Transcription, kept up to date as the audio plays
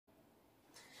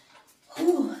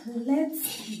Oh,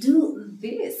 let's do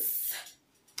this.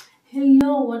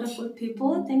 Hello, wonderful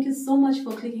people. Thank you so much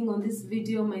for clicking on this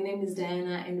video. My name is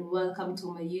Diana and welcome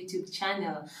to my YouTube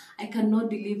channel. I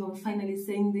cannot believe I'm finally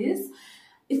saying this.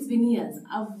 It's been years.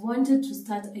 I've wanted to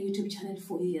start a YouTube channel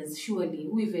for years, surely.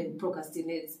 We even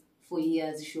procrastinate for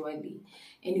years, surely.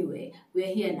 Anyway,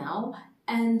 we're here now.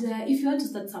 And if you want to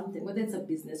start something, whether it's a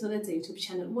business, whether it's a YouTube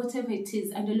channel, whatever it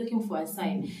is, and you're looking for a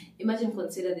sign,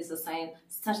 consider this a sign,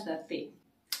 start that thing.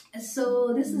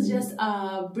 So this is just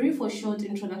a brief or short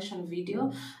introduction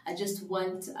video. I just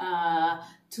want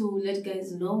to let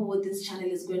guys know what this channel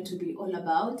is going to be all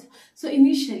about. So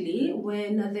initially,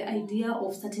 when the idea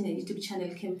of starting a YouTube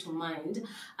channel came to mind,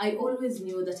 I always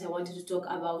knew that I wanted to talk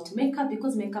about makeup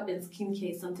because makeup and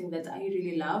skincare is something that I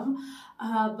really love.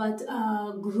 But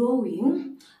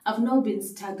growing, I've now been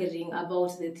staggering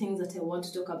about the things that I want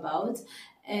to talk about.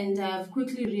 And I've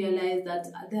quickly realized that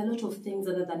there are a lot of things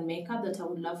other than makeup that I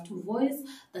would love to voice,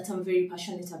 that I'm very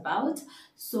passionate about.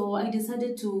 So I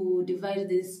decided to divide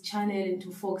this channel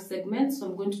into 4 segments. So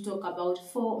I'm going to talk about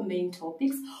 4 main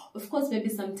topics. Of course, maybe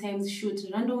sometimes shoot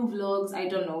random vlogs, I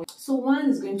don't know. So one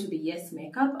is going to be Yes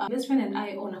Makeup. My best friend and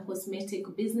I own a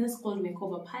cosmetic business called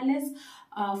Makeover Palace.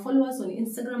 Follow us on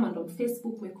Instagram and on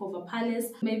Facebook, Makeover Palace.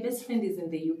 My best friend is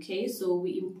in the UK, so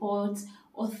we import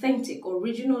authentic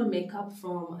original makeup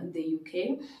from the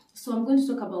UK. So I'm going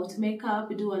to talk about makeup,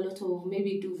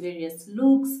 do various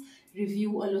looks,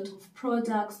 review a lot of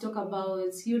products, talk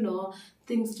about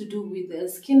things to do with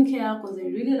skincare, because I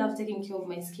really love taking care of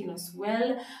my skin as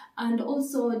well, and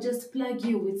also just plug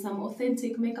you with some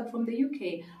authentic makeup from the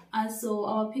UK. So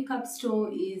our pickup store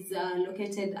is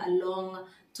located along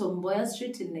Tom Mboya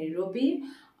Street in Nairobi.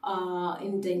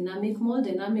 In Dynamic Mall.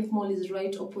 Dynamic Mall is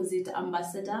right opposite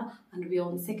Ambassador, and we are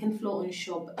on 2nd floor on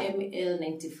shop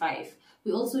ML95.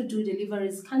 We also do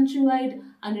deliveries countrywide,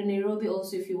 and in Nairobi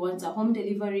also, if you want a home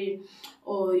delivery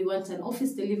or you want an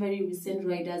office delivery, we send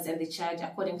riders and they charge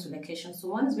according to location. So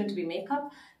one is going to be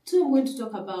makeup. 2, I'm going to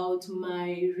talk about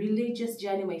my religious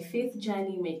journey, my faith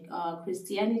journey, my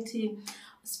Christianity,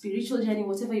 spiritual journey,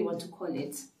 whatever you want to call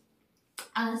it.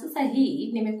 Sasa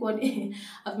hii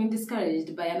I've been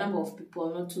discouraged by a number of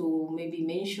people not to maybe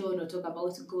mention or talk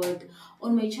about God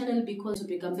on my channel because to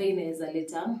become very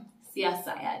later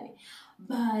siasa yani.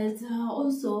 But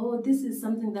also this is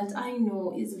something that I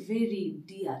know is very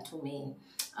dear to me.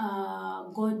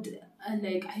 God,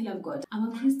 I love God.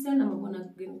 I'm a Christian, I'm a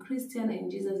born-again Christian, and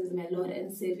Jesus is my Lord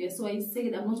and Savior. So I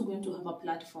said I'm not going to have a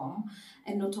platform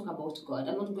and not talk about God.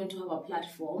 I'm not going to have a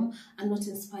platform and not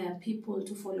inspire people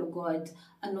to follow God,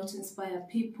 and not inspire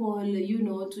people,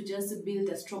 to just build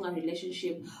a stronger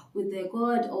relationship with their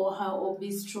God, or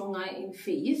be stronger in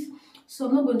faith. So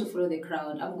I'm not going to follow the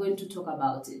crowd. I'm going to talk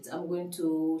about it. I'm going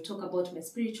to talk about my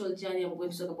spiritual journey. I'm going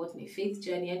to talk about my faith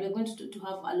journey. And we're going to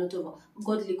have a lot of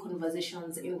godly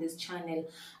conversations in this channel.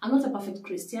 I'm not a perfect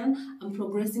Christian. I'm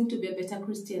progressing to be a better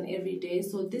Christian every day.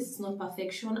 So this is not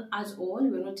perfection at all.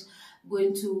 We're not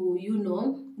going to,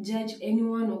 judge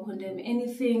anyone or condemn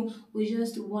anything. We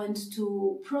just want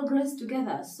to progress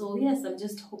together. So yes, I'm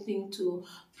just hoping to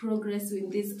progress in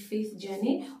this faith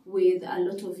journey with a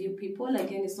lot of you people.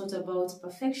 Again, it's not about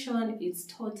perfection. It's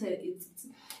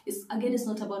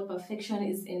not about perfection.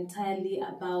 It's entirely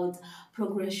about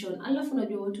progression. Alafu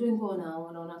unajua watu wengi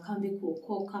wanaona kambi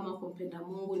kuokoka kama kumpenda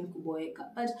Mungu ni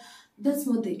kuboeka. But that's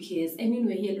not the case. I mean,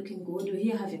 we're here looking good. We're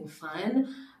here having fun.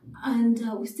 And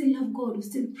we still love God. We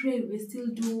still pray. We still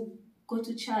go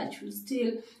to church. We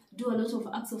still do a lot of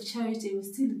acts of charity. We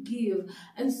still give.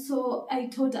 And so I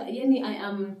told her, I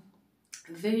am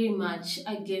very much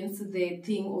against the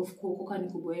thing of kuokoka ni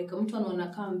kuboeka. Mtu anaona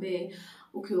kambe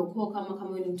ukiokoka kama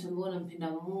wewe ni mtu ambaye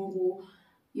unampenda Mungu,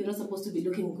 you're not supposed to be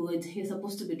looking good. You're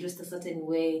supposed to be dressed a certain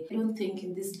way. I don't think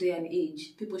in this day and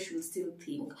age, people should still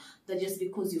think that just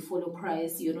because you follow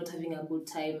Christ, you're not having a good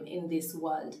time in this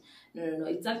world. No.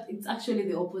 It's actually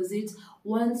the opposite.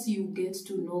 Once you get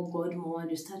to know God more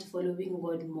and you start following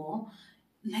God more,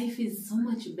 life is so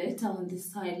much better on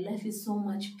this side. Life is so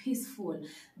much peaceful.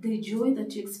 The joy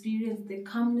that you experience, the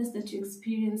calmness that you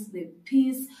experience, the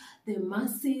peace, the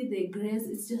mercy, the grace,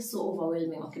 it's just so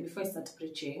overwhelming. Okay, before I start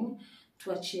preaching,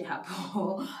 but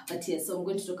yes, so I'm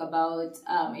going to talk about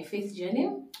my faith journey,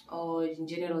 or in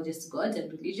general just God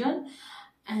and religion.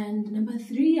 And number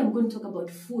 3, I'm going to talk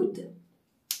about food.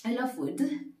 I love food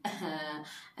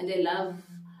and I love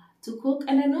to cook,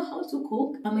 and I know how to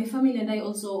cook. My family and I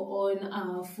also own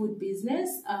a food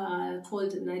business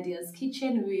called Nadia's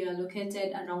Kitchen. We are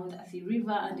located around Athi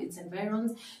River and its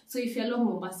environs. So if you're along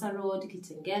Mombasa Road,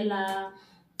 Kitengela,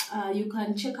 you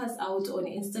can check us out on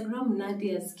Instagram,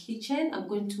 Nadia's Kitchen. I'm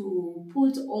going to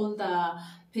put all the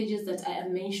pages that I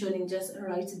am mentioning just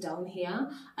right down here.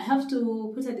 I have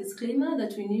to put a disclaimer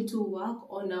that we need to work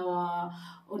on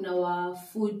our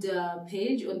food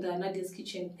page, on the Nadia's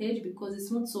Kitchen page, because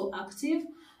it's not so active.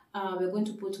 We're going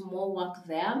to put more work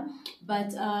there.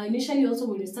 But initially also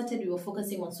when we started, we were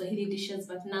focusing on Swahili dishes,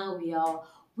 but now we are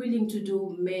willing to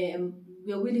do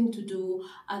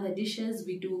other dishes.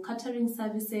 We do catering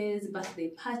services, birthday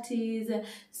parties.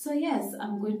 So yes,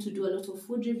 I'm going to do a lot of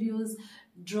food reviews,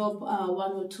 drop 1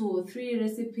 or 2 or 3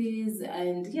 recipes,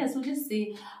 and yes, we'll just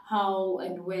see how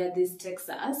and where this takes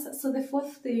us. So the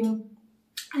fourth thing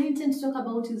I intend to talk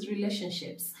about is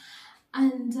relationships.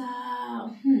 And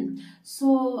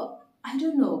so I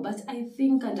don't know, but I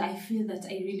think and I feel that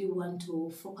I really want to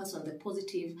focus on the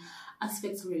positive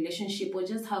aspects of relationship, or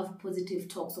just have positive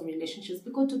talks on relationships,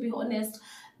 because to be honest,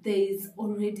 there is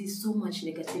already so much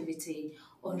negativity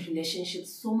on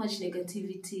relationships, so much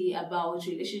negativity about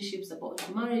relationships, about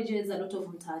marriages. A lot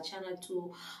of channel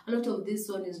too. A lot of this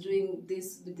one is doing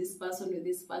this with this person, with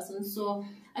this person. So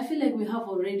I feel like we have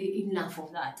already enough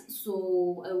of that.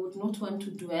 So I would not want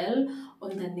to dwell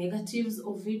on the negatives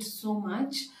of it so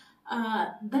much.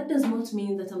 That does not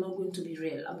mean that I'm not going to be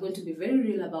real. I'm going to be very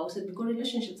real about it, because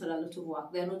relationships are a lot of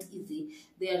work. They are not easy.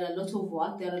 They are a lot of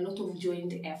work. They are a lot of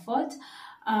joint effort.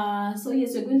 So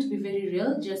yes, we're going to be very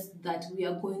real, just that we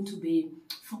are going to be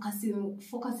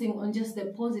focusing on just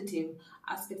the positive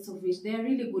aspects of it. There are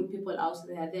really good people out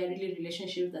there. There are really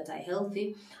relationships that are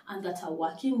healthy and that are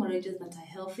working, marriages that are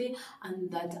healthy and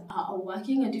that are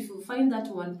working. And if you find that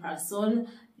one person,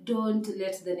 don't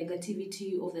let the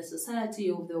negativity of the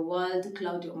society, of the world,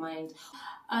 cloud your mind.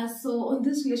 So on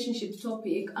this relationship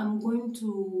topic, I'm going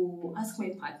to ask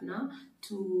my partner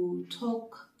to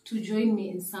join me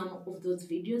in some of those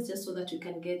videos, just so that we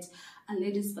can get a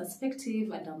lady's perspective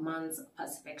and a man's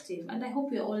perspective. And I hope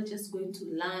we're all just going to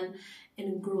learn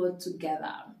and grow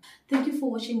together. Thank you for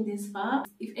watching this far.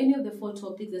 If any of the 4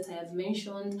 topics that I have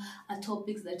mentioned are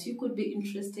topics that you could be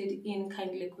interested in,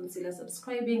 kindly consider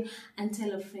subscribing and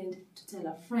tell a friend to tell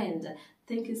a friend.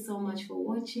 Thank you so much for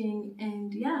watching,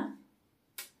 and yeah,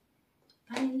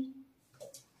 bye.